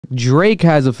Drake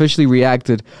has officially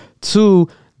reacted to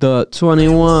the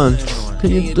 21. Can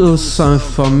you do something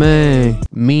for me?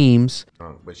 Memes.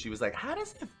 But she was like, how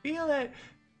does it feel that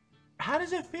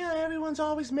everyone's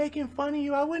always making fun of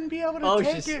you? I wouldn't be able to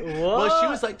take it. What? Well, she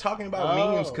was like talking about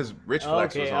memes because Rich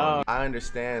Flex was on. I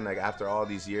understand, like, after all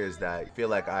these years that I feel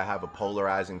like I have a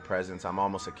polarizing presence. I'm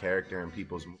almost a character in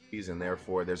people's movies, and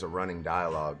therefore there's a running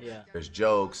dialogue. Yeah. There's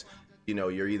jokes. You know,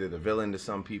 you're either the villain to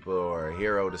some people or a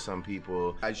hero to some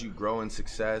people. As you grow in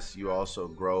success, you also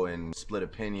grow in split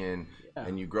opinion,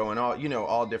 and you grow in all, you know,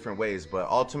 all different ways. But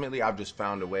ultimately, I've just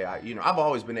found a way. I've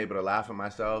always been able to laugh at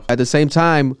myself. At the same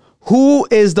time, who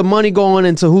is the money going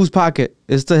into whose pocket?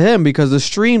 It's to him, because the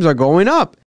streams are going up.